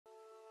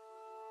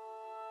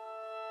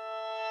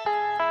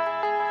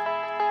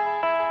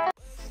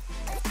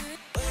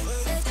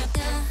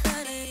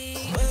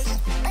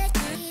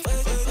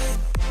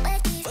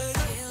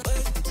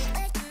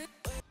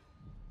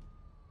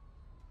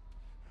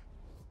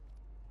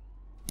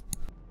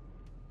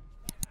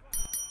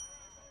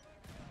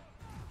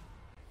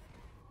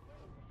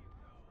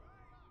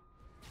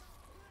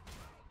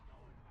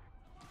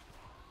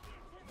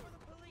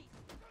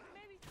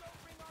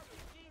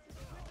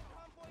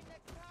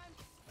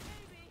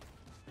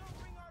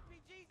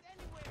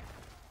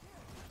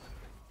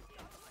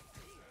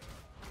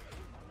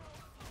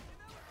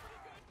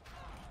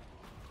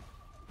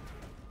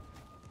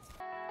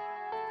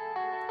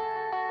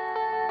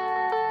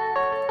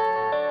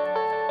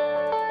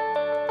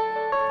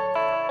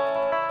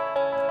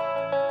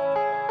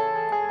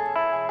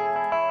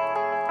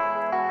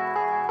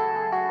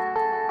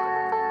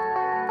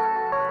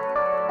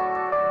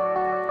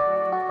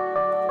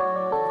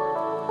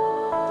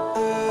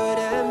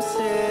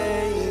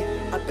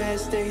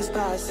best days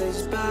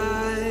passes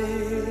by,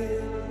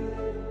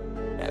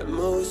 and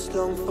most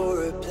long for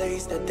a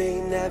place that they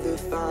never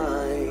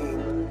find.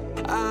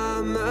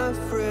 I'm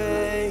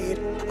afraid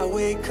I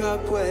wake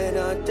up when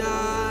I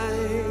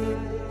die,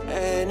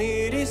 and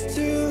it is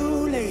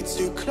too late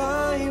to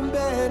climb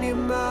any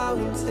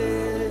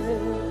mountain.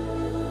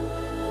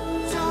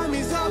 Time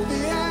is of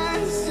the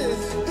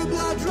essence, the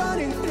blood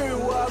running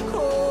through our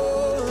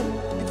core.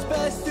 It's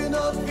best to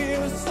not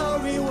feel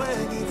sorry when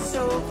it's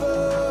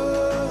over.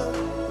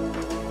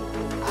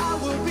 I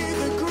will be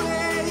the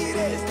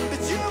greatest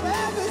that you've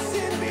ever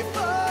seen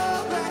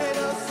before, and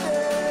I'll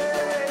stay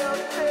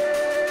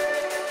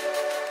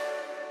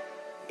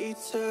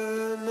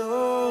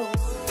eternal.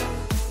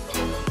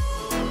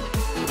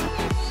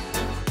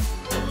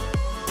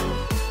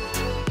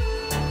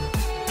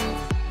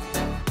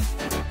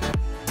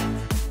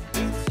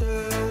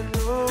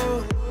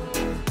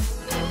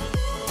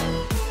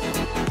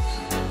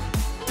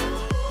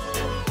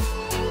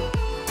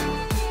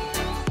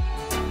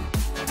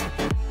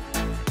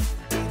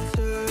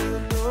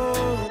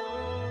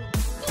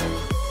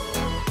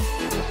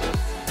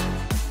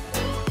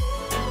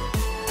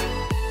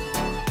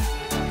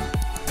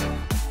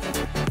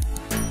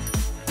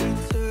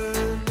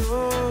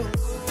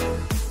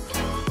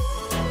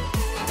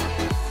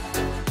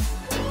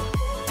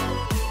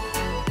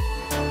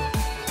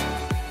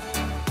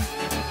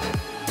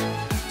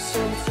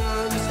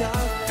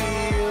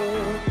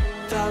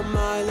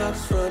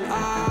 Run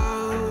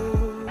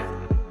out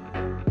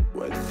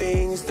when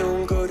things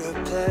don't go to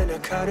plan. I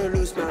kinda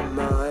lose my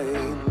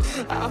mind.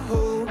 I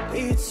hope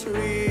it's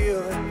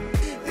real,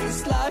 this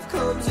life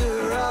comes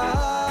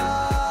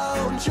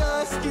around.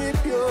 Just keep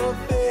your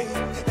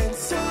faith and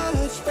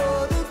search for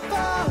the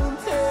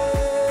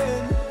fountain.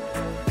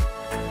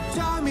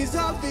 Time is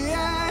of the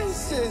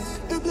essence,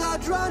 the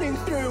blood running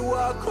through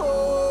our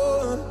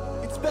core.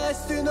 It's best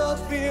to not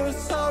feel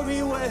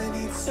sorry when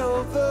it's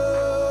over.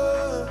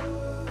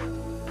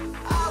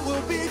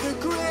 Will be the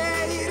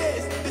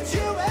greatest that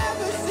you've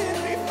ever seen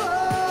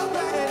before,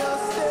 and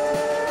I'll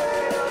stay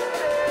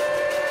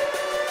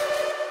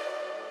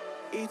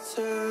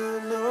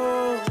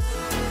eternal.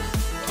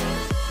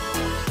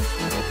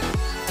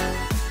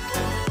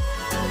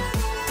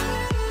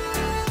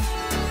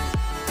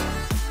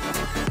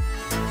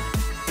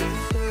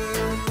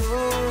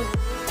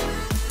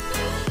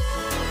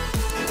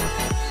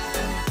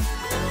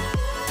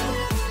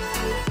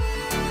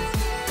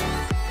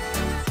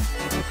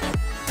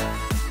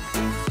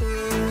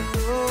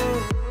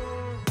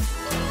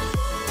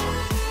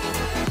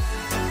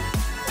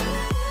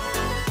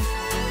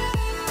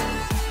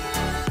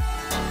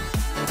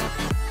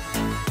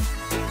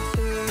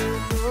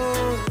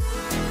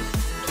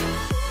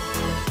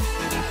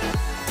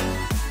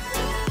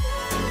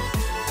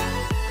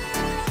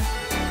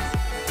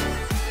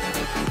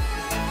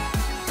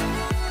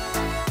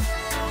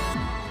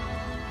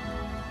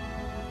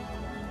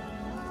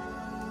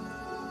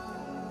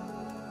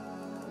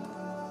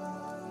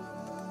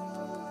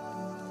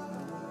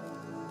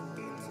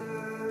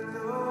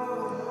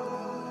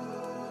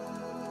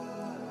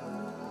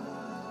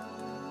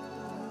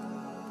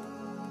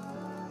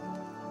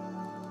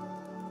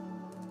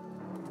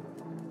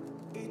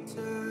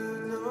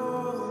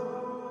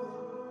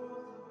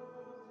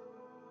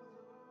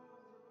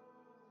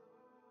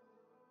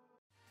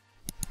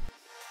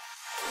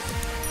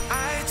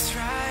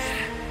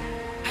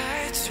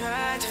 I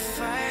tried to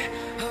fight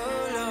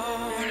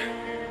alone,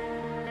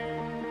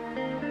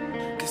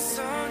 'cause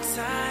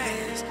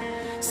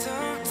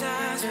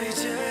sometimes we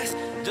just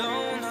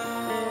don't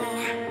know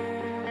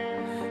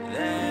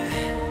that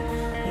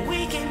we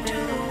can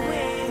do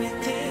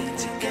anything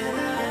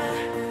together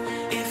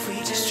if we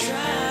just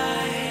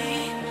try.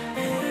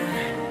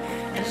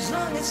 And as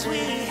long as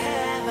we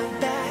have our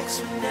backs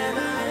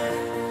whenever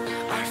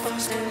our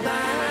foes come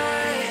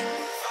by,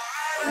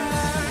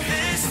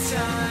 this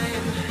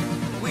time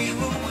we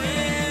will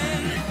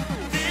win.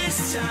 This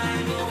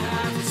time we'll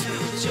have to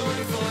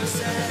join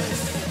forces.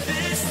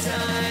 This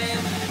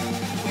time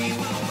we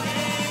will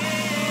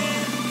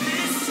win.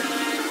 This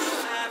time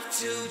we'll have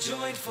to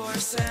join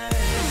forces.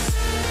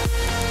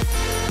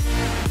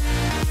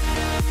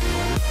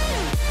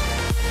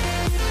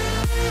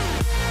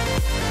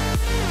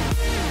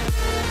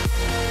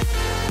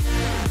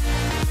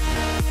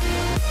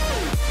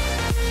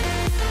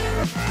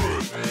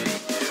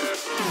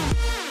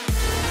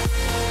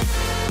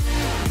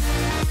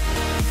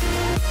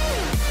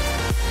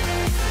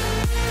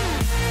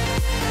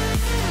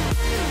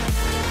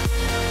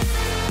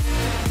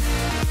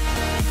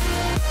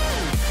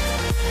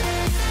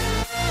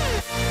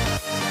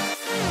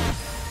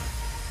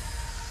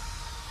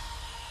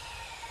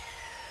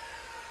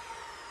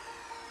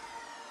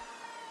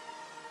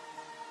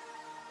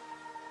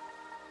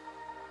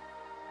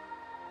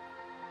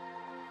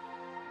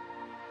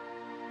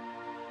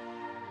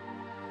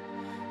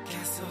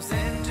 Castles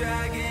and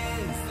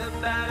dragons, the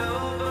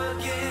battle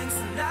begins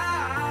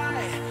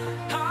tonight.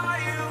 Are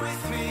you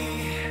with me?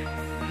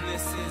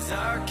 This is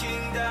our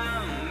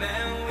kingdom,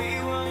 and we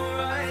won't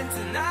run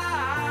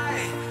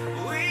tonight.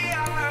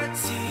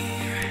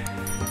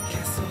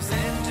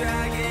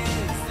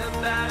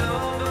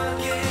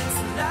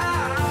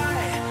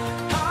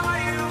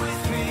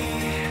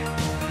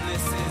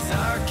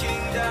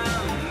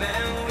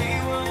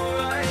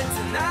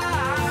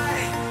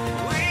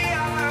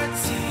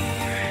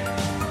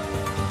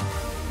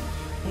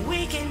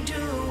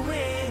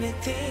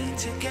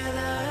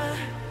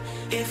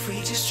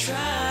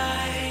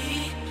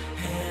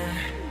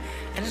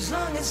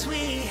 as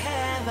we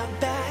have our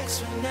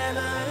backs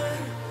whenever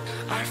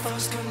our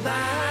foes come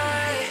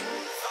by.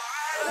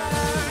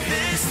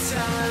 This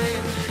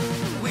time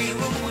we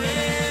will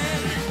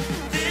win.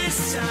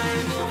 This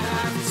time we'll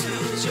have to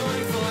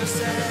join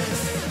forces.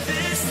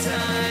 This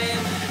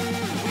time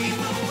we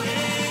will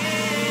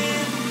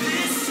win.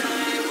 This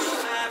time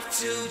we'll have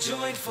to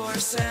join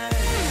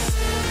forces.